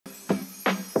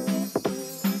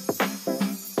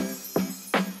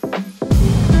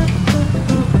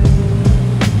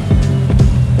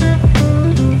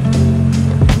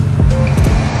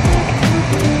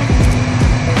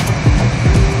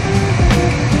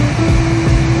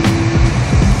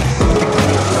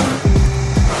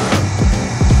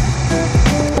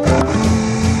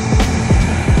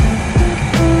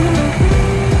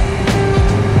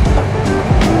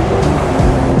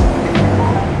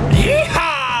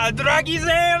Trucky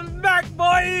Sam's back,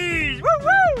 boys! Woo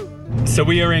woo! So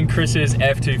we are in Chris's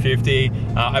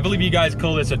F250. I believe you guys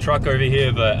call this a truck over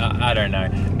here, but I don't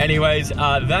know. Anyways,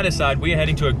 that aside, we are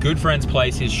heading to a good friend's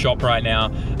place, his shop right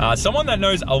now. Someone that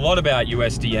knows a lot about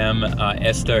USDM,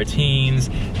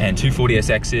 S13s, and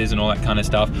 240SXs and all that kind of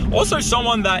stuff. Also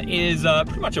someone that is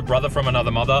pretty much a brother from another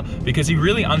mother, because he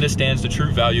really understands the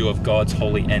true value of God's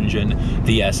holy engine,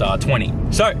 the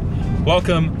SR20. So,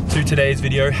 welcome to today's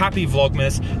video. Happy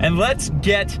Vlogmas, and let's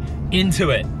get into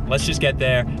it. Let's just get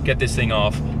there, get this thing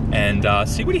off, and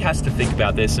see what he has to think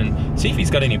about this, and see if he's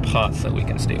got any parts that we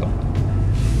can steal.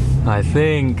 I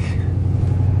think,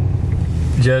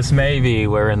 just maybe,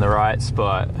 we're in the right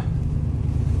spot.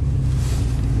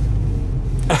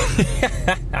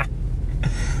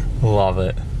 Love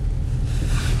it.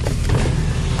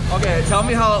 Okay, tell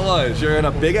me how it was. You're in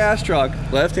a big ass truck,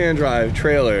 left-hand drive,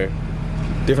 trailer,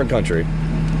 different country.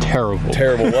 Terrible.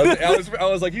 Terrible. I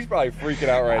was like, he's probably freaking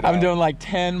out right now. I'm doing like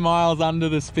 10 miles under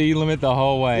the speed limit the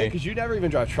whole way. Yeah, because you never even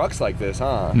drive trucks like this,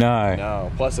 huh? No.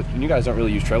 No. Plus, you guys don't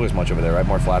really use trailers much over there, right?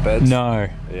 More flatbeds? No.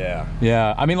 Yeah.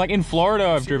 Yeah. I mean, like in Florida,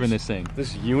 I've driven this thing.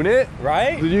 This unit,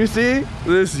 right? Did you see?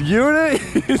 This unit?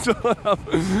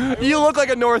 You look like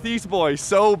a Northeast boy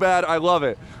so bad. I love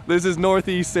it. This is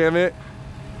Northeast SAMMIT.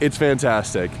 It's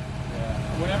fantastic.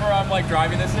 Yeah. Whenever I'm like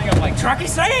driving this thing, I'm like, Trucky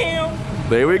Sam!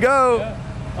 There we go. Yeah.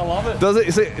 I love it. Does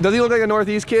he look like a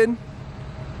Northeast kid?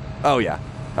 Oh yeah.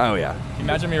 Oh yeah. Can you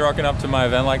imagine me rocking up to my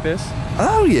event like this?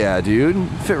 Oh yeah, dude.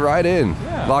 Fit right in.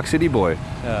 Yeah. Lock City boy.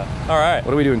 Yeah. All right.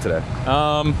 What are we doing today?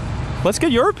 Let's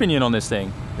get your opinion on this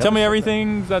thing. Tell me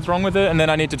everything that's wrong with it, and then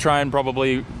I need to try and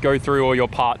probably go through all your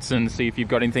parts and see if you've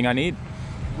got anything I need.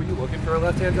 Were you looking for a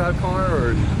left-hand drive car,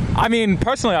 or? I mean,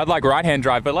 personally, I'd like right-hand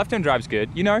drive, but left-hand drive's good,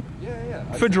 you know?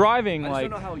 Yeah. For driving, I like... I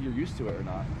don't know how you're used to it or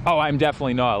not. Oh, I'm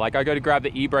definitely not. Like, I go to grab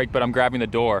the e-brake, but I'm grabbing the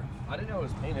door. I didn't know it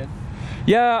was painted.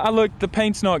 Yeah, look, the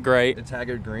paint's not great. It's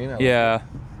haggard green. Yeah.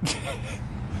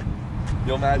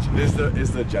 You'll imagine, is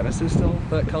the Genesis still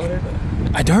that color?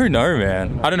 I don't know,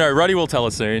 man. I don't know. Ruddy will tell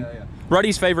us soon. Yeah.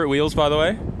 Ruddy's favorite wheels, by the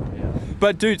way.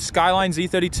 But dude, Skyline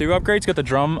Z32 upgrade's got the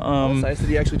drum. It's nice. Did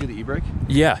he actually do the e-brake?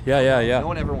 Yeah. No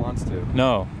one ever wants to.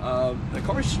 No. The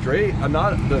car's straight.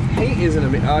 The paint isn't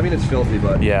amazing. I mean, it's filthy,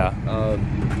 but yeah.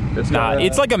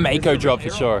 It's like a Mako job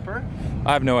for sure. Bumper?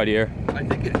 I have no idea. I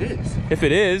think it is. If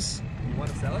it is, you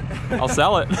want to sell it? I'll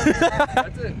sell it.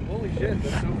 That's it. Holy shit,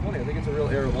 that's so funny. I think it's a real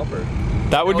aero bumper.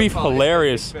 That would be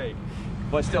hilarious. Fake.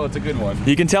 But still, it's a good one.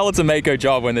 You can tell it's a Mako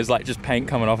job when there's like just paint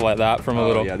coming off like that from a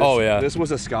little. Yeah, This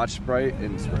was a Scotch Sprite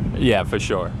in spring. Yeah, for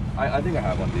sure. I think I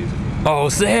have one of these. Oh,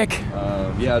 sick!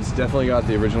 Yeah, it's definitely got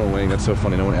the original wing. That's so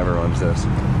funny. No one ever owns this.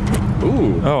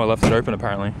 Ooh. Oh, I left it open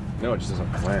apparently. No, it just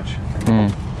doesn't clench. It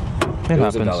was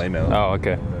happens. a ballet mail. Oh,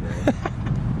 okay.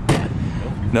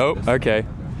 Nope. Okay.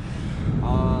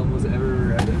 Was it ever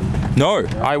red? No,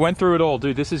 I went through it all,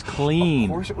 dude. This is clean. Of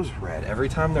course it was red. Every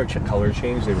time their color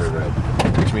changed, they were red,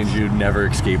 which means you'd never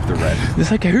escape the red. It's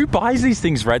like, who buys these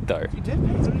things red though? You did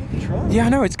paint underneath the trunk. Yeah, I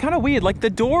know. It's kind of weird. Like the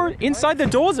door, inside the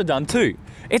doors are done too.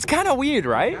 It's kind of weird,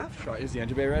 right? Is the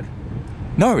engine bay red?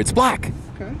 No, it's black.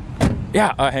 Okay.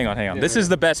 Yeah. Oh, hang on. Yeah, this is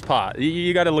the best part.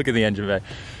 You got to look at the engine bay.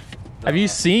 Have you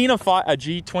seen a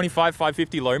G25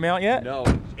 550 low mount yet? No.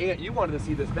 And you wanted to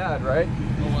see this bad, right?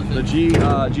 The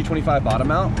G25 bottom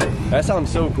mount. That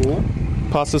sounds so cool.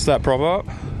 Pass us that prop up.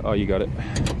 Oh, you got it.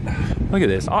 Look at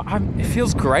this. It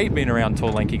feels great being around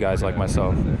tall, lanky guys like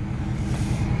myself.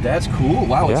 That's cool.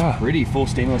 Wow, it's pretty. Full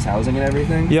stainless housing and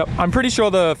everything. Yep. I'm pretty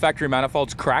sure the factory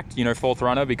manifold's cracked, you know, fourth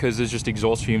runner, because there's just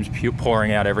exhaust fumes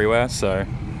pouring out everywhere, so...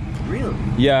 Really?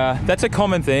 Yeah, that's a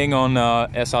common thing on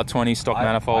SR20 stock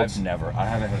manifolds. I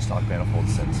haven't had a stock manifold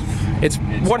since. It's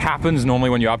what happens normally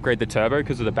when you upgrade the turbo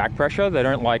because of the back pressure. They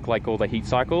don't like all the heat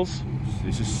cycles.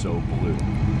 This is so blue.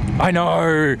 I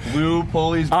know. Blue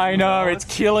pulleys. I know, it's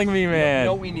killing me, man. You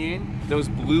know what we need? Those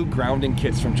blue grounding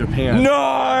kits from Japan.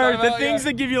 No! The things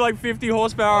that give you like 50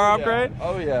 horsepower upgrade.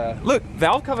 Oh yeah. Look,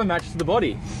 valve cover matches the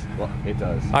body. Well, it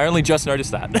does. I only just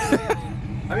noticed that.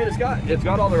 I mean, it's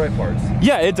got all the right parts.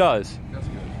 Yeah, it does. That's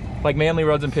good. Like manly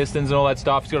rods and pistons and all that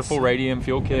stuff. It's got a full radium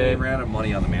fuel kit. They ran out of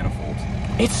money on the manifold.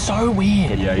 It's so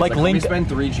weird. Yeah, like let me spend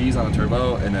 3 G's on a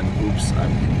turbo and then oops,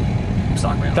 I'm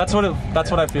stock manifold. That's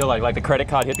what I feel like. Like the credit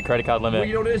card hit the credit card limit. Well,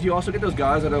 you know what it is? You also get those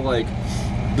guys that are like,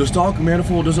 the stock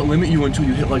manifold doesn't limit you until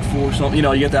you hit like 4 or something. You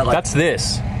know, you get that like. That's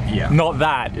this. Yeah. Not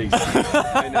that. Exactly.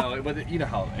 I know, but you know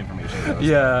how information goes.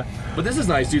 Yeah. But this is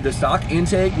nice, dude. The stock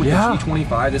intake with the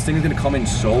T25, this thing is gonna come in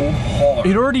so hard.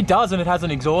 It already does, and it has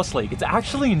an exhaust leak. It's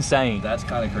actually insane. That's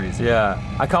kind of crazy. Yeah.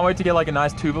 I can't wait to get like a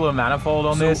nice tubular manifold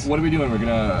on this. What are we doing?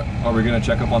 Are we gonna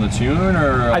check up on the tune,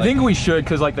 or? I think we should,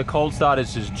 because like the cold start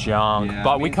is just junk. Yeah,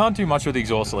 but we can't do much with the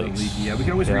exhaust leaks. Yeah, we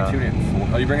can always retune it.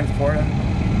 Are you bringing it to Florida?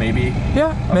 Maybe.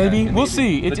 Yeah, okay, maybe. We'll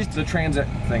see. The transit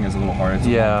thing is a little hard. It's a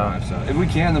long drive, so if we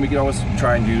can, then we could always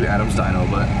try and do Adam's dyno,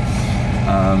 but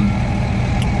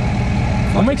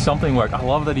we'll make something work. I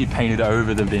love that he painted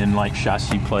over the VIN like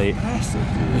chassis plate.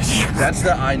 That's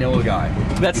the I know a guy.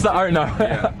 That's the no.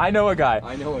 Yeah. I know a guy.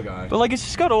 I know a guy. But like it's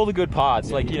just got all the good parts.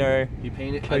 Yeah, like you know, he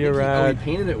painted. he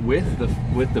painted it with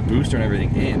the booster and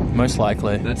everything in. Most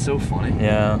likely. That's so funny.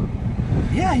 Yeah.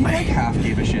 Yeah, he like half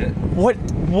gave a shit.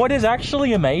 What is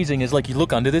actually amazing is like you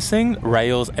look under this thing,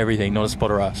 rails, everything, not a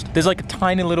spot of rust. There's like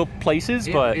tiny little places,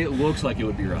 but it looks like it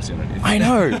would be rusty underneath. I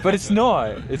know, but it's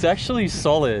not. It's actually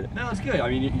solid. No, it's good. I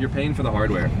mean, you're paying for the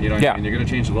hardware, you know. Yeah. And you're gonna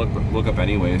change the look up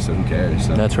anyway, so who cares?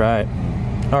 So. That's right.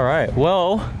 All right.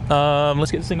 Well,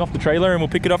 let's get this thing off the trailer and we'll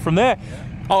pick it up from there.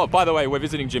 Yeah. Oh, by the way, we're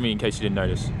visiting Jimmy in case you didn't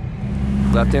notice.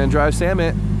 Left-hand drive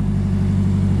SAMMIT.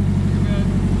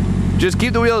 Just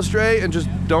keep the wheels straight and just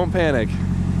don't panic.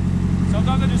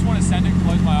 Sometimes I just want to send it and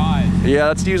close my eyes. Yeah,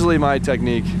 that's usually my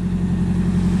technique.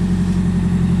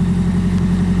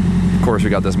 Of course,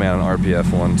 we got this man on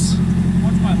RPF once.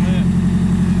 Watch my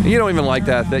lip. You don't even like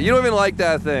that thing. You don't even like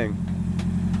that thing.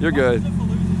 You're good.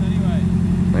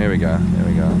 There we go. There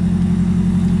we go.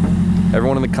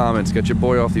 Everyone in the comments, get your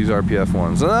boy off these RPF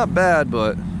ones. They're not bad,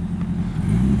 but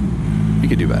you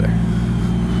could do better.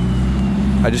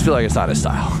 I just feel like it's not his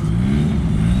style.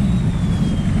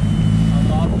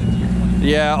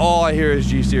 Yeah, all I hear is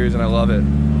G Series and I love it.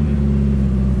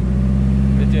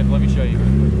 The diff, let me show you.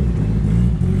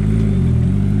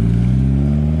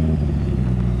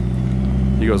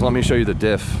 He goes, let me show you the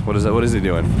diff. What is that? What is he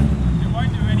doing? It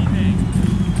won't do anything.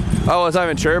 Oh, it's not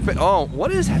even chirping. Oh,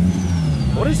 what is happening?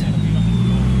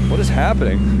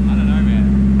 I don't know,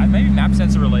 man. Maybe map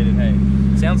sensor related, hey.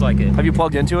 Sounds like it. Have you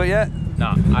plugged into it yet?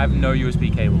 Nah, I have no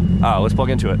USB cable. Oh, let's plug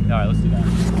into it. All right, let's do that.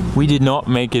 We did not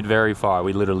make it very far.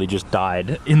 We literally just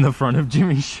died in the front of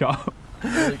Jimmy's shop.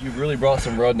 You really brought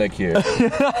some redneck here.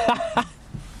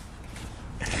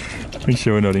 Make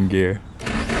sure we're not in gear.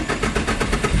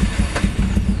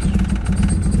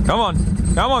 Come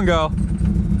on, girl.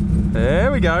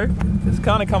 There we go. It's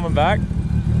kind of coming back.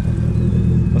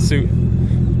 Let's see.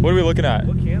 What are we looking at?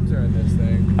 What cams are in this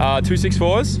thing?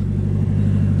 264s.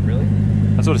 Really?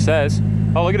 That's what it says.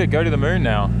 Oh, look at it go to the moon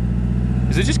now.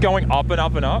 Is it just going up and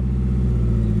up and up?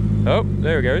 Oh,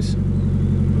 there it goes.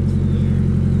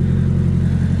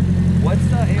 What's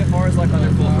the AFRs like on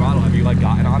their full throttle? Have you like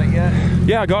gotten on it yet?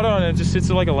 Yeah, I got it on it. It just sits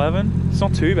at like 11. It's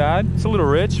not too bad. It's a little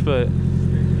rich, but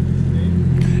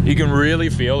you can really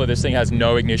feel that this thing has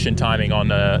no ignition timing on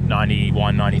the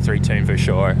 91, 93 tune for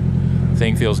sure.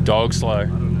 Thing feels dog slow.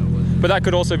 But that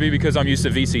could also be because I'm used to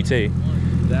VCT.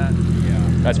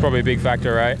 That's probably a big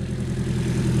factor, right?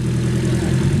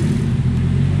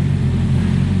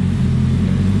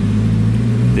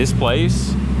 This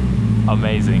place,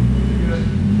 amazing.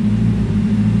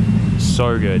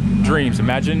 So good. Dreams.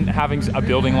 Imagine having a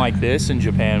building like this in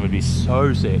Japan would be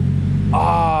so sick.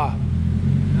 Ah,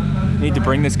 need to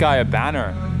bring this guy a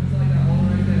banner.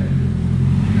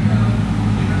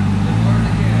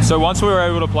 So once we were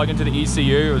able to plug into the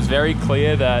ECU, it was very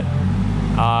clear that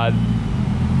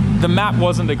the map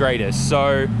wasn't the greatest.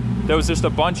 So there was just a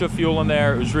bunch of fuel in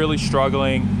there. It was really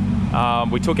struggling.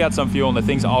 We took out some fuel and the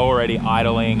thing's already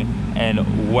idling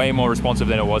and way more responsive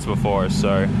than it was before.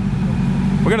 So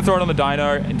we're gonna throw it on the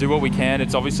dyno and do what we can.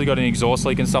 It's obviously got an exhaust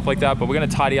leak and stuff like that, but we're gonna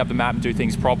tidy up the map and do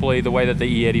things properly the way that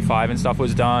the E85 and stuff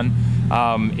was done.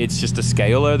 It's just a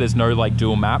scaler. There's no like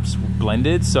dual maps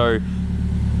blended. So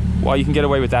while you can get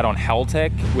away with that on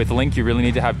Heltec, with Link you really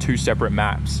need to have two separate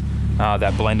maps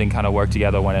that blend and kind of work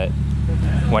together when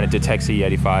it detects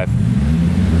E85.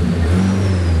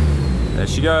 There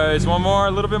she goes. One more,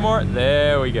 a little bit more.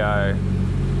 There we go.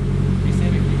 Hey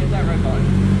Sammy, can you hit that red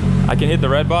button? I can hit the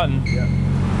red button. Yeah.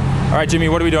 All right, Jimmy,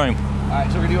 what are we doing? All right,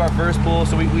 so we're gonna do our first pull.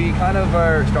 So we kind of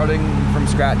are starting from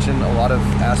scratch in a lot of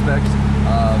aspects.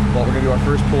 But we're gonna do our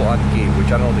first pull on gate, which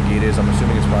I don't know what the gate is. I'm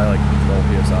assuming it's probably like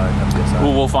 12 PSI, 10 PSI.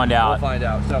 We'll find out. We'll find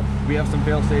out. So we have some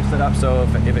fail safe set up. So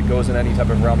if it goes in any type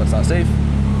of realm that's not safe,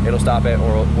 it'll stop it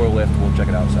or we'll lift. We'll check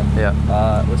it out. So yeah.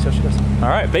 Let's see how she does. All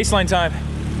right, baseline time.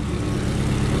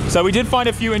 So we did find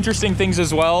a few interesting things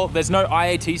as well. There's no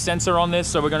IAT sensor on this,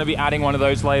 so we're going to be adding one of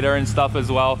those later and stuff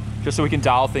as well, just so we can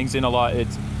dial things in a lot.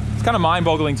 It's It's kind of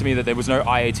mind-boggling to me that there was no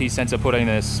IAT sensor put in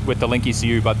this with the Link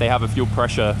ECU, but they have a fuel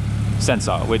pressure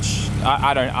sensor, which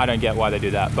I don't get why they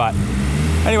do that. But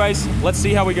anyways, let's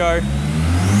see how we go.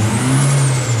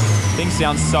 Things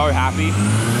sound so happy.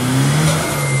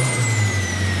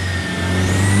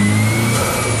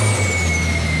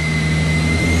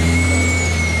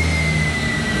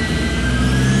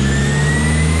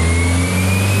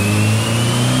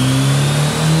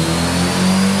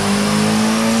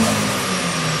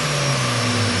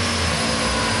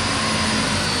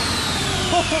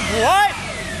 What?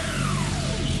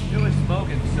 It was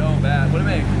smoking so bad. What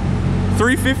did it make?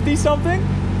 350 something? You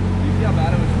see how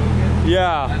bad it was smoking?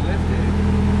 Yeah. I lifted.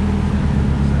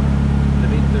 So, I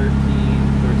made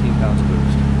 13 pounds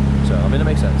boost. So, I mean, it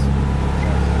makes sense.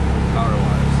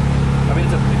 Power-wise. I mean,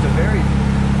 it's a very...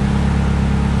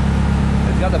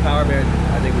 It's got the power band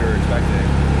I think we were expecting.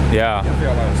 Yeah. I can't figure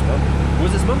out why it was smoking.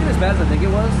 Was it smoking as bad as I think it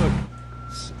was?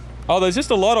 Oh, there's just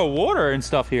a lot of water and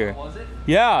stuff here. Was it?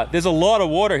 Yeah, there's a lot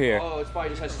of water here. Oh, it's probably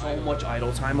just has so much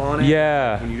idle time on it.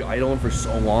 Yeah. When you idle them for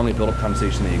so long, they build up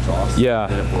condensation in the exhaust. Yeah.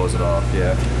 And then it blows it off.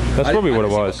 Yeah. That's probably what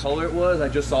it was. What color it was? I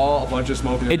just saw a bunch of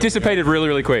smoke. It dissipated really,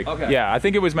 really quick. Okay. Yeah, I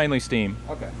think it was mainly steam.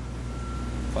 Okay.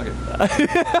 Fuck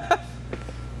it.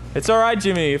 It's all right,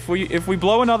 Jimmy. If we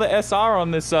blow another SR on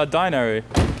this dyno,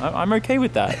 I'm okay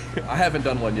with that. I haven't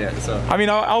done one yet, so. I mean,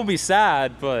 I'll be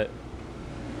sad, but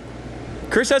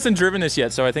Chris hasn't driven this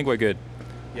yet, so I think we're good.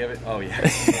 Yeah, but, oh yeah.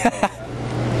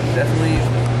 Definitely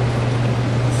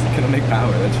it's gonna make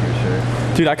power, that's for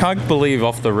sure. Dude, I can't believe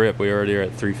off the rip we already are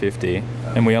at 350,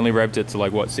 and we only revved it to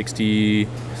like what, 60?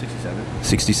 67.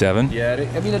 67? Yeah,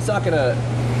 I mean it's not gonna,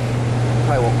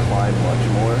 probably won't climb much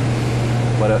more,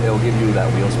 but it'll give you that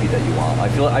wheel speed that you want. I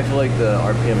feel like the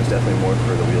RPM is definitely more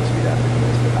for the wheel speed after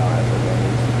this, the power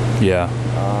after. Yeah.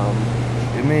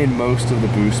 It made most of the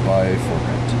boost by 4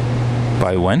 grand.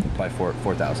 By when? By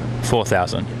 4,000.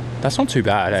 4,000. That's not too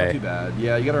bad, That's eh? not too bad.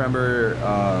 Yeah, you gotta remember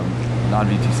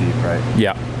non-VTC, right?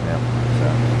 Yeah.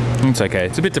 Yeah. It's okay.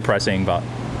 It's a bit depressing, but...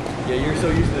 Yeah, you're so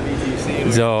used to the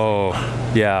VTC. So,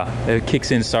 yeah, it kicks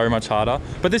in so much harder.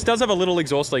 But this does have a little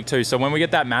exhaust leak too, so when we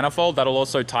get that manifold, that'll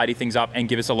also tidy things up and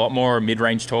give us a lot more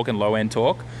mid-range torque and low-end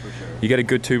torque. For sure. You get a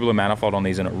good tubular manifold on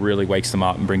these and it really wakes them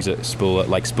up and brings it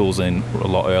spools in a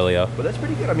lot earlier. But that's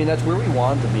pretty good. I mean, that's where we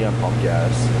want to be on pump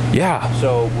gas. Yeah.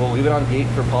 So we'll leave it on gate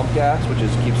for pump gas, which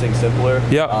is keeps things simpler.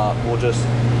 Yeah. We'll just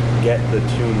get the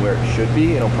tune where it should be,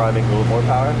 and it'll probably make a little more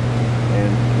power,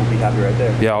 and we'll be happy right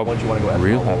there. Yeah. Once you want to go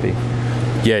real happy.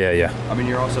 Yeah. I mean,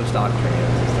 you're also stock trans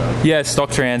and stuff. Yeah,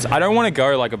 stock trans. I don't want to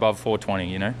go like above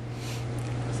 420, you know?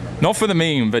 Not for the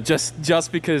meme, but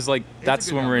just because like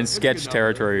that's when we're in sketch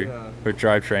territory with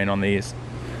drivetrain on these.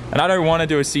 And I don't want to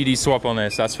do a CD swap on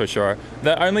this, that's for sure.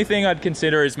 The only thing I'd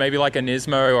consider is maybe like a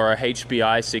Nismo or a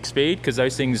HBI 6-speed, because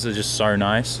those things are just so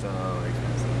nice. So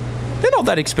expensive. They're not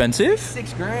that expensive.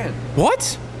 6 grand.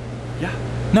 What? Yeah.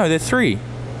 No, they're 3.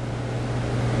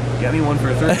 Get me one for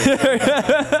a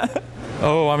 30.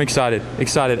 Oh, I'm excited.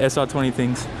 Excited. SR20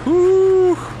 things.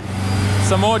 Woo!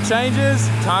 Some more changes.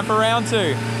 Time for round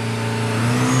 2.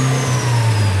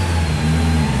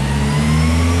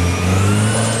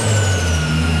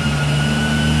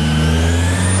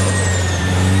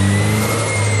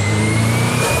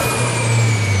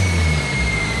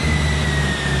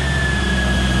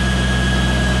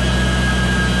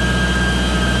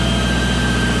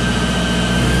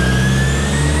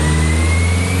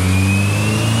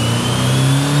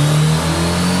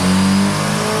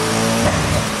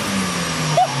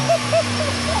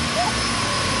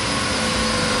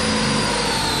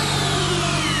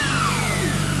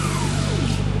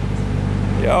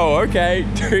 Yo, okay.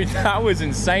 Dude, that was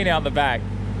insane out the back.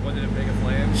 Wasn't it big a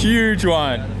flame? Huge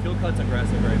one. Yeah, the fuel cut's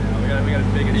aggressive right now. We got a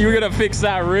big. You're gonna fix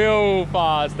that real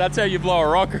fast. That's how you blow a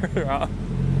rocker up.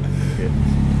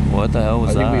 What the hell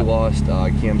was that? I think we lost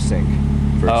cam sync.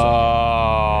 For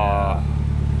yeah.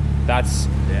 That's...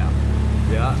 Yeah.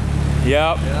 Yep.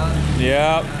 Yeah.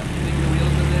 Yep. You think the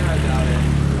wheel's in there? I doubt it.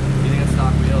 You think it's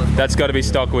stock wheel? That's got to be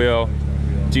stock wheel.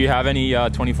 Do you have any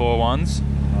 24 ones?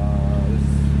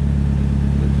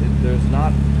 There's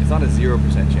not. It's not a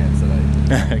 0% chance that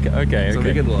I. okay. So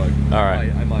we could look. All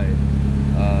right. I might.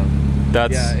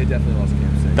 That's. Yeah, it definitely lost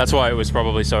cam sync. That's why it was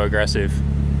probably so aggressive.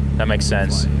 That makes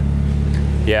sense.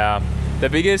 Yeah. The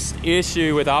biggest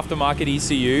issue with aftermarket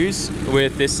ECUs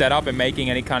with this setup and making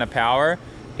any kind of power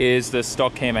is the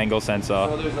stock cam angle sensor.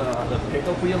 So there's the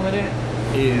pickup wheel in it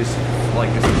is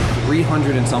like this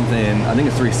 300 and something. I think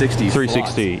it's 360.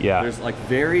 360. Slots. Yeah. There's like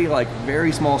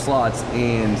very small slots,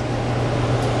 and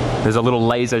There's a little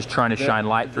lasers trying to shine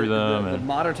light through them. The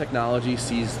modern technology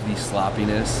sees the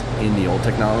sloppiness in the old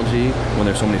technology when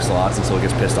there's so many slots, and so it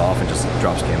gets pissed off and just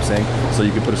drops cam sync. So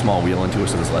you can put a small wheel into it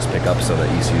so there's less pickup, so the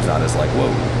ECU's not as like, whoa,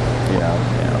 you know?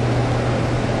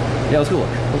 Yeah, let's go look.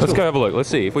 Let's go have a look. Let's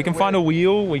see. If we can find a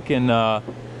wheel, we can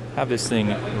have this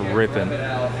thing ripping.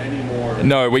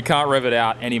 No, we can't rev it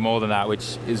out any more than that,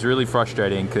 which is really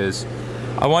frustrating because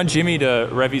I want Jimmy to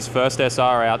rev his first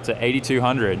SR out to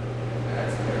 8,200.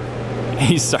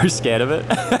 He's so scared of it.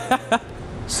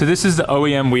 So this is the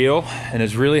OEM wheel, and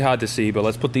it's really hard to see, but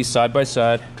let's put these side by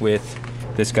side with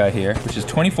this guy here, which is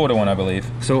 24-1, I believe.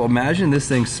 So imagine this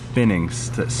thing spinning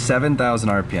to 7,000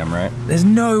 RPM, right? There's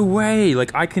no way.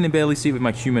 Like, I can barely see with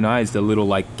my human eyes the little,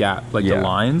 like, gap, like the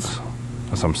lines.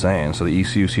 That's what I'm saying. So the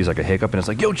ECU sees like a hiccup, and it's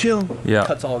like, yo, chill. Yeah.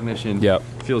 Cuts all ignition. Yep.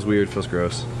 Feels weird, feels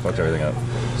gross. Fucks everything up.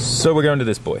 So we're going to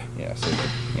this boy. Yeah, so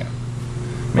yeah.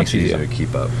 Makes it easier to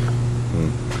keep up.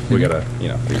 We gotta, you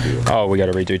know, redo. Oh, we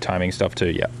gotta redo timing stuff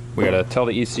too, yeah. We gotta tell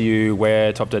the ECU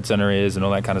where top dead center is and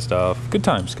all that kind of stuff. Good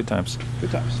times, good times.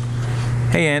 Good times.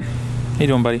 Hey, Ant. How you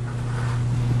doing, buddy?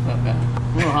 Okay.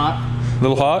 A little hot. A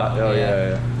little hot? Oh,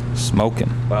 yeah. Smoking.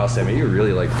 Wow, Sammy, you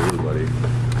really like blue, buddy.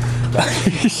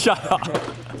 Shut up.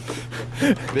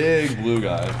 Big blue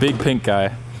guy. Big pink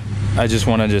guy. I just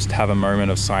want to just have a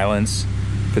moment of silence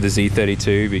for the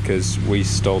Z32 because we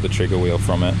stole the trigger wheel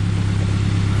from it.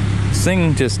 This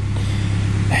thing just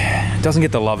doesn't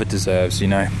get the love it deserves, you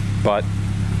know, but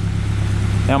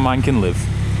our mind can live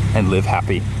and live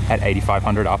happy at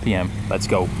 8,500 RPM. Let's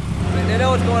go. They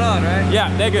know what's going on, right?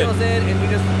 Yeah, they're good. In and we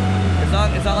just,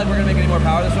 it's not like we're gonna make any more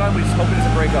power this time. We just hope it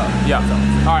doesn't break up. Yeah.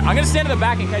 All right, I'm gonna stand in the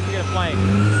back in case we get a flame.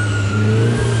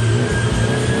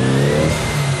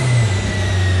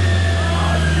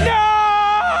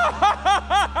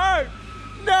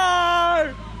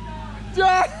 No!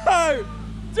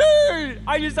 Dude!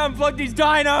 I just unplugged his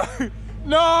dyno!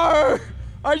 No!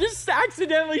 I just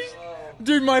accidentally...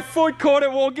 Dude, my foot caught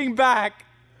it walking back.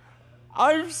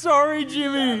 I'm sorry,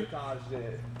 Jimmy.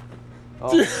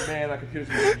 Oh man, that computer's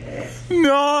gonna...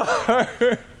 No!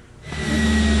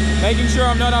 Making sure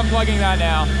I'm not unplugging that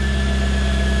now.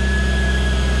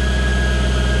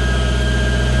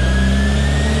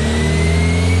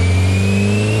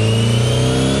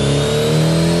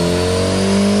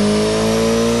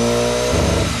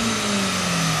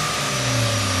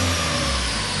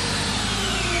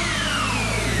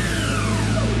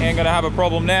 Ain't gonna have a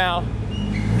problem now.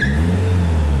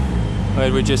 What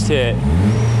did we just hit? I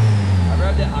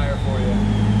revved it higher for you.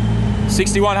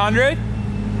 6,100?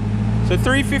 So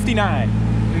 359.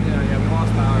 Yeah, we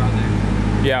lost power on there.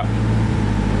 Yeah. I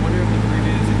wonder if the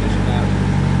previous ignition that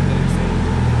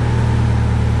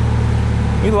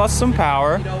We lost some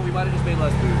power. you know, we might have just made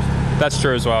less boost. That's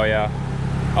true as well, yeah.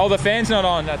 Oh, the fan's not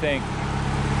on, I think.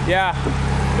 Yeah.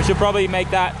 We should probably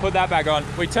put that back on.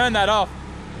 We turned that off.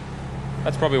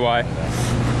 That's probably why.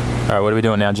 All right, what are we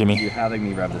doing now, Jimmy? You're having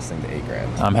me rev this thing to 8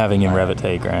 grand. I'm having him rev it to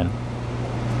 8 grand.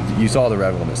 You saw the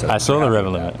rev limit. I saw the rev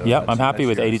limit. Yep, I'm happy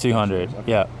with 8,200. Okay.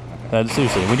 Yeah.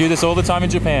 Seriously, we do this all the time in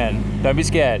Japan. Don't be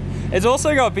scared. It's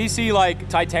also got BC like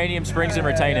titanium springs and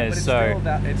retainers, so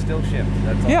It's still shipped.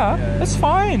 That's all. yeah, it's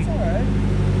fine. It's alright.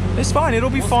 It's fine.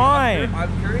 It'll be fine.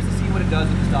 I'm curious to see what it does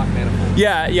with the stock manifold.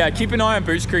 Yeah. Keep an eye on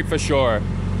boost creep for sure.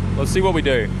 Let's see what we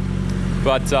do.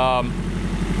 But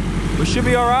we should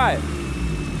be all right.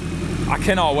 I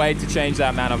cannot wait to change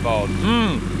that manifold.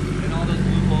 And all those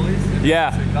blue pulleys.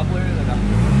 Yeah. Couplers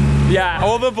and Yeah,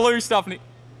 all the blue stuff.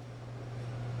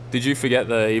 Did you forget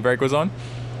the e-brake was on?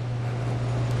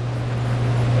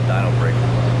 The dyno brake.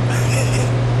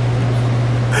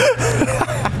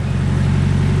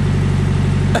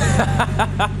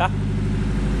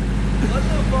 what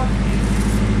the fuck?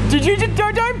 Did you just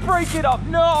don't break it up?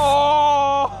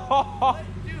 No!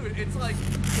 Dude, it's like...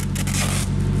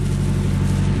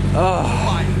 Oh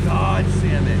my God,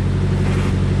 Salmon.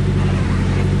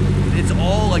 It's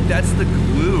all like, that's the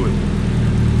glue.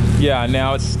 Yeah,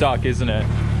 now it's stuck, isn't it?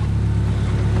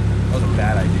 That was a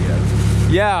bad idea.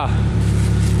 Yeah.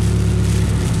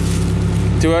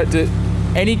 Do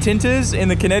any tinters in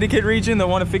the Connecticut region that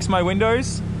want to fix my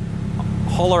windows?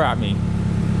 Holler at me.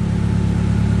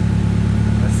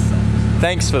 That sucks.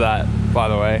 Thanks for that, by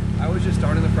the way. I was just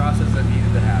starting the process that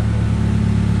needed to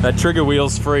happen. That trigger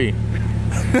wheel's free.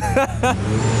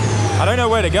 I don't know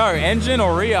where to go, engine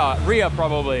or rear? Rear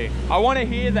probably. I want to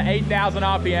hear the 8,000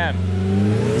 RPM.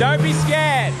 Don't be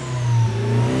scared.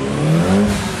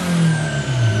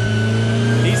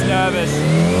 He's nervous.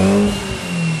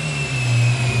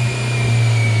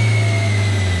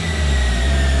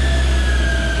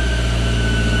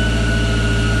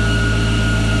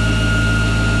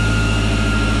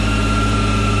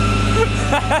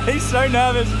 He's so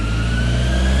nervous.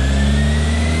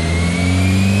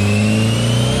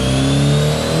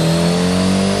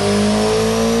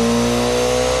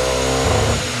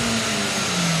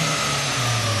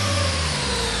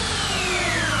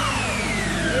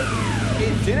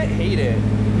 It didn't hate it.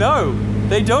 No,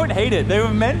 they don't hate it. They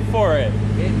were meant for it.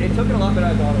 It took it a lot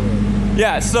better than I thought it would.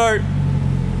 Yeah, so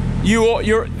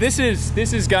this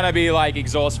is gonna be like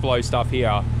exhaust flow stuff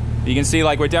here. You can see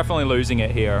like we're definitely losing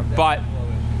it here. But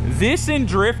this in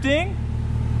drifting,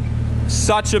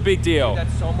 such a big deal.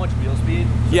 That's so much wheel speed.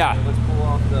 So Yeah. Let's pull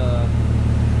off the.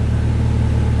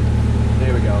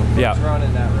 There we go. First Yeah. run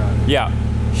and that run. Yeah,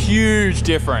 huge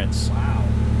difference. Wow.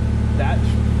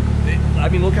 I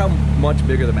mean, look how much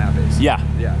bigger the map is. Yeah,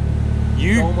 Yeah.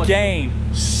 you So gain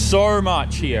so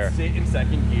much here. Sit in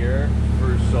second gear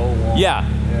for so long. Yeah,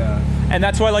 Yeah. and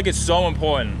that's why like it's so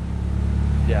important.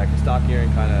 Yeah, because stock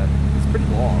gearing kind of, it's pretty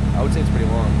long. I would say it's pretty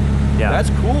long. Yeah.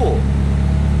 That's cool.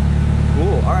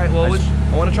 Cool. All right, well,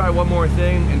 I want to try one more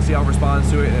thing and see how it responds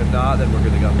to it, and if not, then we're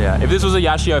good to go. Yeah, if this was a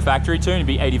Yashio factory tune, it'd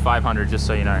be 8,500, just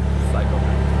so you know. Psycho.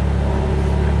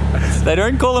 They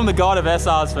don't call him the god of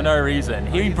SRs for no reason.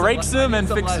 He breaks them and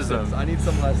fixes lessons. them. I need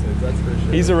some lessons, that's for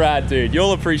sure. He's a rad dude.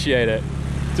 You'll appreciate it.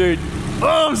 Dude,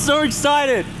 oh, I'm so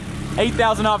excited.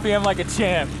 8,000 RPM like a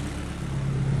champ.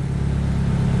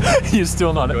 You're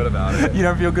still not good about it. You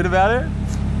don't feel good about it?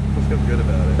 I feel good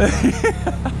about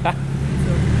it.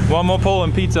 One more pull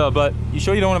and pizza, but you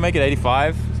sure you don't want to make it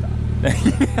 85? Stop.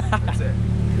 That's it.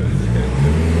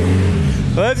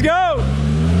 Let's go!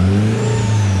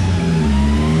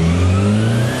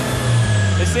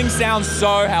 This thing sounds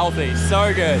so healthy,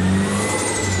 so good.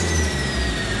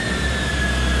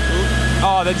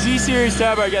 Oh, the G-Series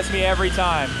turbo gets me every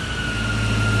time.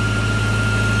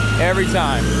 Every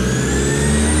time.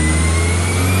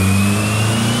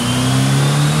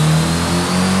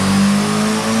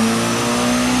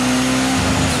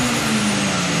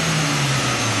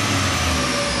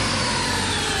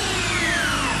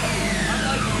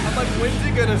 I'm like, when's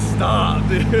it gonna stop,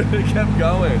 dude? It kept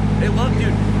going. It looked,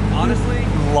 dude, honestly,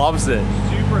 Loves it.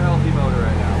 super healthy motor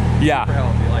right now. Yeah. Super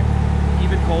healthy. Like,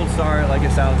 even cold start, like,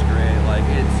 it sounds great. Like,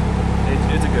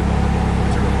 it's a good motor.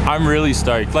 It's a really I'm really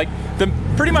stoked. Like,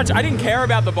 pretty much, I didn't care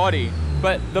about the body,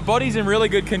 but the body's in really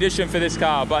good condition for this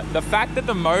car. But the fact that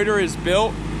the motor is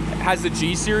built, has the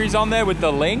G-Series on there with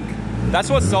the link, that's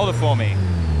what sold it for me.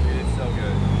 It is so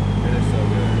good. It is so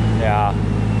good.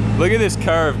 Yeah. Look at this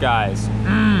curve, guys.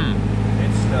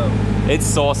 It's stoked. It's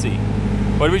saucy.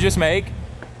 What did we just make?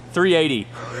 380.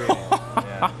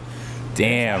 Yeah.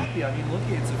 Damn. Yeah, I mean, look,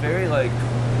 it's a very, like,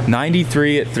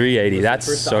 93 at 380. That's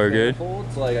first so stock good.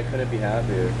 manifolds, like, I couldn't be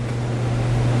happier.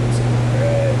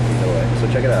 Right. So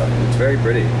check it out. It's very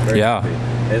pretty. Very Yeah. pretty.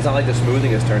 And it's not like the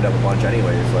smoothing has turned up a bunch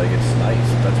anyways. Like, it's nice.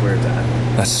 That's where it's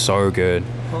at. That's so good.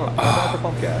 Huh. What about the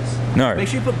pump gas? No. Make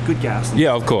sure you put good gas in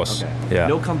Yeah, this of thing. course. Okay. Yeah.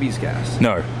 No Cumbie's gas.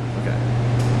 No. Okay.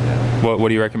 Yeah. What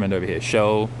do you recommend over here?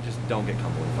 Shell? Just don't get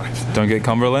Cumberland vibes. Don't get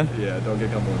Cumberland? Yeah, don't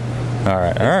get Cumberland vibes. All right,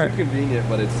 all It's right. too convenient,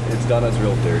 but it's done us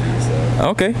real dirty, so.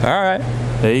 Okay, all right.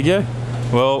 There you go.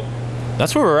 Well,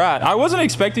 that's where we're at. I wasn't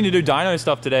expecting to do dyno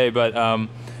stuff today, but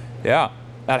yeah,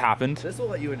 that happened. This will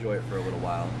let you enjoy it for a little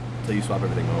while until you swap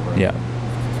everything over. Yeah.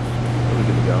 We'll be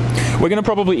good to go. We're gonna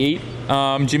probably eat.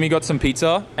 Jimmy got some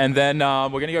pizza, and then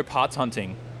we're gonna go parts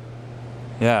hunting.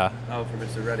 Yeah. Oh, for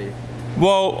Mr. Ready.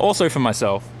 Well, also for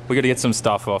myself. We gotta get some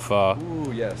stuff off.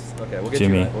 Ooh, yes. Okay, we'll get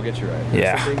Jimmy. you right. We'll get you right. There's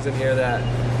Yeah. some things in here that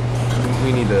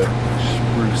we need to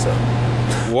spruce up.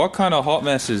 What kind of hot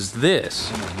mess is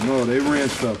this? No, they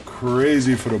ranched up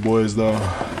crazy for the boys though.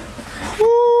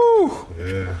 Woo!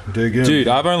 Yeah, dig in. Dude,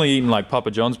 I've only eaten like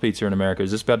Papa John's pizza in America.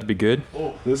 Is this about to be good?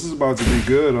 This is about to be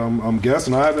good. I'm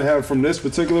guessing. I haven't had it from this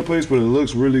particular place, but it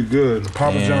looks really good.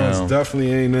 Papa Damn. John's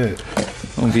definitely ain't it.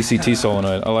 Oh, VCT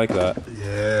solenoid. I like that.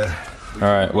 Yeah, All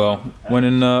right. Well, when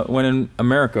in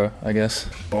America, I guess.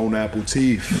 bone apple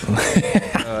teeth.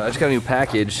 I just got a new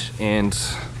package, and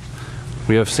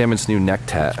we have Sammit's new neck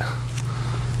tat.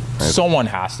 Someone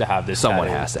has to have this. Someone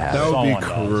tattoo. has to have That it. would be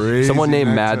Someone does. crazy. Someone named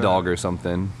neck Mad tat. Dog or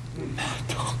something.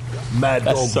 Mad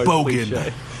Dog so Bogan.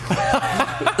 cliche.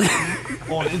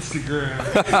 On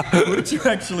Instagram. What did you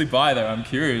actually buy though? I'm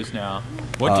curious now.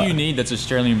 What do you need that's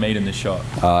Australian made in this shop?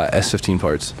 S15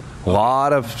 parts. A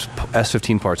lot of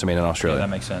S15 parts are made in Yeah, Australia. that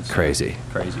makes sense. Crazy.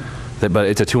 Crazy. But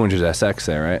it's a 200 SX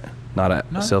there, right? Not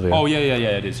a Sylvia. Oh yeah,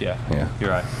 it is. Yeah. Yeah. You're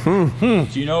right.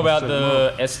 Do you know about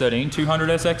the S13 200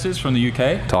 SXs from the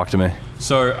UK? Talk to me.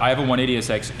 So I have a 180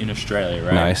 SX in Australia,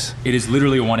 right? Nice. It is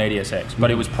literally a 180 SX, but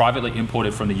it was privately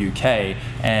imported from the UK,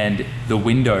 and the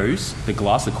windows, the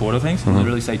glass, the quarter things,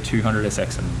 literally say 200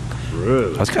 SX in them.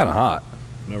 Really? That's kind of hot.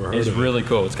 Never heard It's of really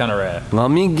cool. It's kind of rare. Let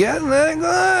me get that No,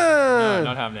 gun.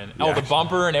 not happening. Oh, the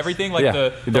bumper and everything, like Yeah,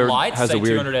 the there lights has a say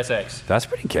weird- 200 SX. That's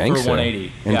pretty For gangster.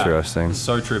 180. Interesting. Yeah.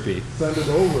 So trippy. Send it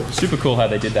over. Super cool how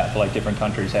they did that for like different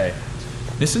countries, hey.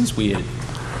 Nissan's weird.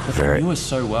 But they Very. knew us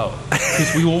so well.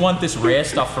 Because we all want this rare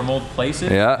stuff from all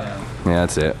places. Yeah,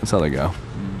 that's it. That's how they go.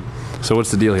 So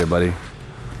what's the deal here, buddy?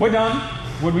 We're done.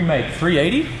 What'd we make?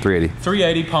 380? 380.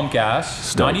 380 pump gas,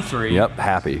 Stoked. 93. Yep,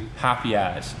 happy. Happy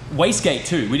as. Wastegate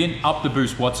too. We didn't up the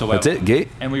boost whatsoever. That's it, gate.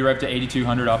 And we revved to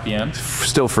 8,200 RPM.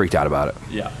 Still freaked out about it.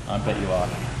 Yeah, I bet you are.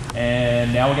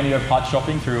 And now we're going to go part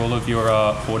shopping through all of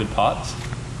your ported parts.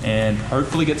 And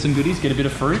hopefully get some goodies, get a bit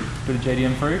of fruit, a bit of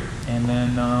JDM fruit, and then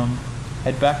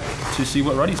head back to see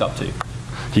what Roddy's up to.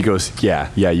 He goes, yeah,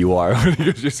 you are. He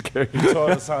goes, you're scared. He taught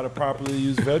us how to properly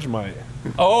use Vegemite.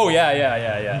 Oh,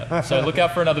 yeah. So look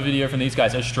out for another video from these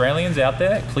guys. Australians out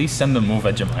there, please send them more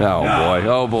Vegemite.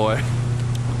 Oh boy.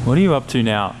 What are you up to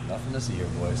now? Nothing to see here,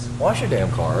 boys. Wash your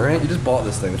damn car, all right? You just bought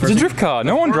this thing. It's a drift car.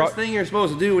 No one The drives. first thing you're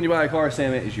supposed to do when you buy a car,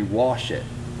 SAMMIT, is you wash it.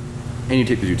 And you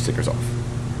take the huge stickers off.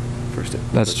 First tip.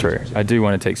 That's true. I do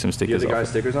want to take some You have stickers the off. guy's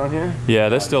stickers on here? Yeah,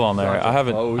 they're still on there. Such a I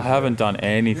poser. haven't done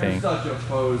anything. You're such a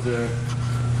poser.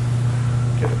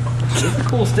 It's a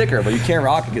cool sticker, but you can't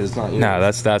rock it because it's not yours. No,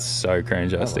 that's so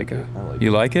cringe, that sticker. I like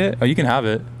You like it? Oh, you can have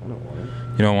it. I don't want it.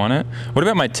 You don't want it? What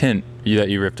about my tint that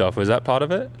you ripped off? Was that part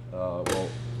of it? Well,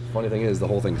 funny thing is, the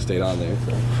whole thing stayed on there.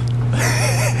 So.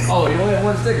 Oh, you only have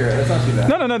one sticker. That's not too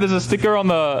bad. No. There's a sticker on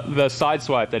the side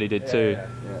swipe that he did too.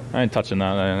 Yeah. I ain't touching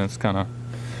that. That's kind of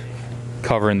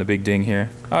covering the big ding here.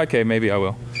 Okay, maybe I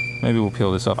will. Maybe we'll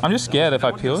peel this off. I'm just scared if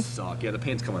I peel it. Suck. Yeah, the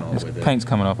paint's coming off with it. Paint's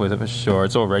coming off with it for sure.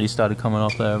 It's already started coming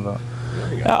off there, but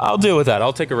I'll deal with that.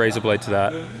 I'll take a razor blade to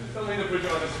that. Don't mean to put you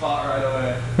on the spot right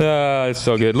away. It's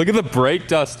so good. Look at the brake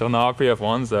dust on the RPF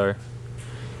ones though.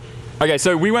 Okay,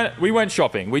 so we went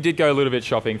shopping. We did go a little bit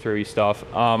shopping through his stuff.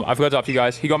 I forgot to up to you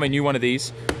guys. He got me a new one of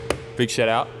these. Big shout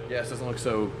out. Yeah, it doesn't look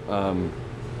so. I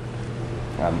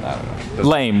don't know.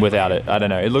 Lame without it. I don't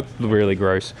know. It looked really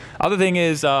gross. Other thing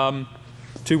is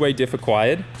two-way diff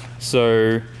acquired.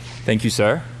 So thank you,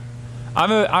 sir.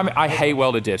 I hate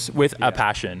welded diffs with a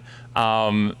passion.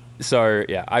 So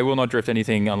yeah, I will not drift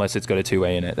anything unless it's got a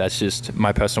two-way in it. That's just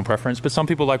my personal preference. But some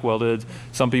people like welded.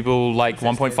 Some people like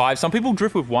 1.5. Some people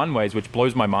drift with one-ways, which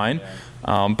blows my mind.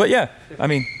 But yeah, I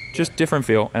mean, just different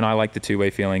feel, and I like the two-way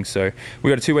feeling. So we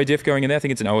got a two-way diff going in there. I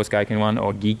think it's an Oiskaiken one,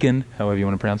 or Geekin, however you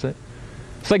want to pronounce it.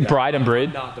 It's like Bride and Brid.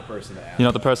 I'm not the person to add. You're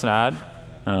not the person to add?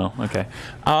 Oh, okay.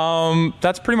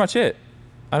 That's pretty much it.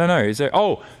 I don't know. Is there?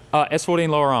 Oh, S14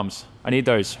 lower arms. I need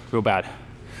those real bad.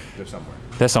 They're somewhere.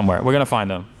 They're somewhere. We're gonna find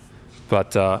them.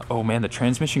 But oh man, the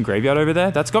transmission graveyard over there.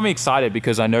 That's got me excited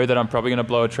because I know that I'm probably gonna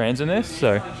blow a trans in this.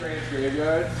 So.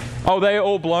 Oh, they're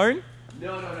all blown?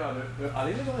 No. I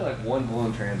think there's only like one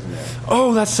blown trans in there.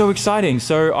 Oh, that's so exciting.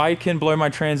 So I can blow my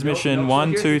transmission No, 1,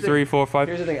 here's 2, the 3, thing. 4, 5.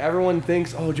 Here's the thing. Everyone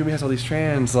thinks, oh, Jimmy has all these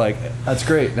trans. Like, that's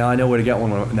great. Now I know where to get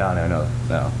one. No.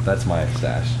 That's my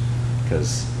stash.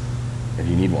 Because if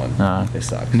you need one, they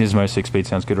suck. Nismo 6-speed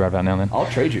sounds good right about now then. I'll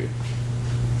trade you.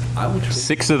 I will trade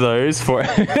 6 of those for.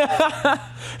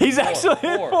 He's actually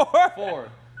four.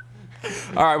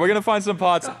 All right, we're gonna find some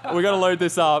parts. We're gonna load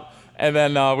this up, and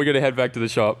then we're gonna head back to the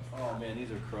shop. Oh man, these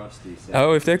are crusty.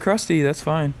 Oh, if they're crusty, that's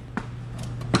fine.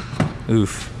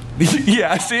 Oof.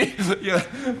 Yeah, see? Yeah.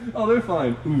 Oh, they're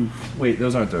fine. Oof. Wait,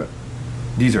 those aren't the.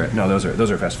 These are no, those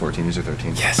are fast 14. These are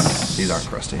 13. Yes. These aren't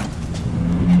crusty.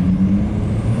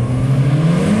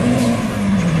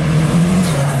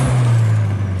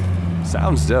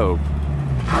 Sounds dope.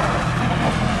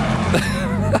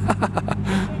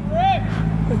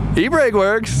 E-brake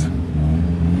works.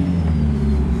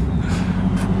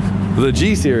 The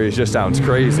G series just sounds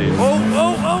crazy.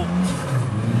 Oh!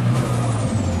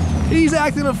 He's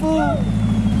acting a fool.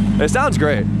 It sounds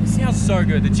great. It sounds so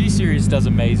good. The G series does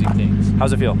amazing things.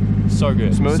 How's it feel? So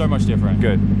good. Smooth? So much different.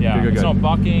 Good. Yeah. Good. It's not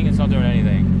bucking. It's not doing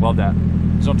anything. Love that.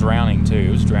 It's not drowning too.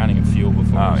 It was drowning in fuel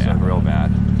before. Oh yeah, so real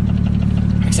bad.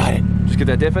 I'm excited. Just get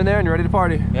that diff in there and you're ready to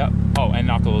party. Yep. Oh, and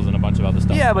knuckles and a bunch of other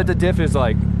stuff. Yeah, but the diff is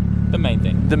like The main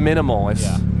thing. the minimalist.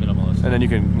 Yeah, minimalist. And then you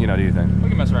can, do your thing. We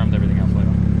can mess around with everything else later.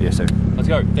 Yes, sir. Let's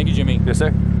go. Thank you, Jimmy. Yes,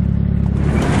 sir.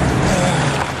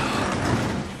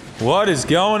 What is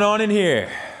going on in here?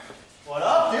 What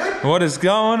up, dude? What is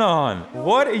going on?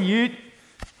 What are you...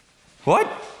 What?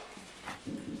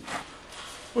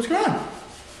 What's going on?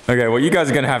 Okay, well, you guys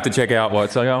are going to have to check out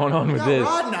what's going on with Got this.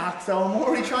 rod knocked, so I'm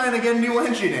already trying to get a new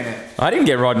engine in it. I didn't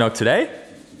get rod knocked today.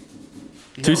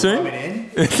 You Too know, soon? rub it in?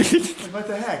 Like, what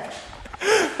the heck?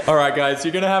 All right, guys,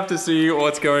 you're gonna have to see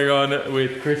what's going on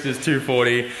with Chris's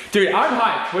 240. Dude, I'm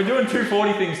hyped. We're doing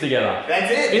 240 things together.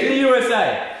 That's it, In dude. the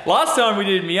USA. Last time we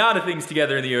did Miata things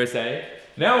together in the USA.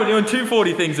 Now we're doing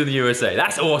 240 things in the USA.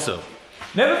 That's awesome.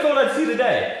 Never thought I'd see the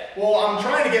day. Well, I'm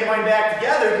trying to get mine back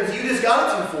together because you just got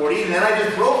a 240 and then I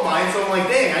just broke mine, so I'm like,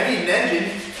 dang, I need an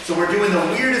engine. So we're doing the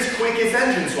weirdest, quickest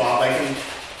engine swap I can.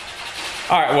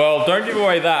 All right, well, don't give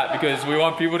away that because we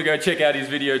want people to go check out his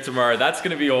video tomorrow. That's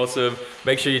gonna be awesome.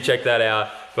 Make sure you check that out.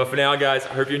 But for now, guys,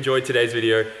 I hope you enjoyed today's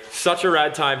video. Such a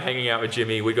rad time hanging out with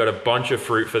Jimmy. We got a bunch of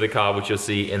fruit for the car, which you'll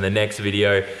see in the next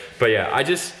video. But yeah,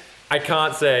 I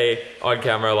can't say on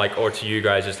camera, like, or to you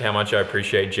guys, just how much I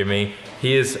appreciate Jimmy.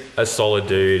 He is a solid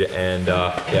dude, and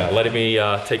yeah, letting me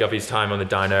take up his time on the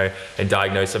dyno and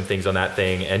diagnose some things on that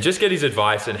thing, and just get his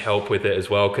advice and help with it as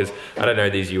well, because I don't know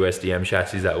these USDM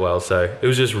chassis that well, so it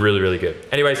was just really, really good.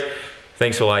 Anyways,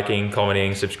 thanks for liking,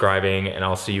 commenting, subscribing, and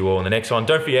I'll see you all in the next one.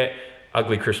 Don't forget,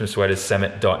 ugly Christmas sweaters,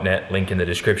 SAMMIT.net, link in the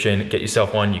description. Get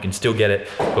yourself one. You can still get it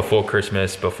before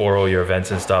Christmas, before all your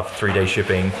events and stuff. 3-day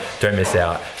shipping. Don't miss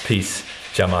out. Peace.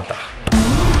 Jamata.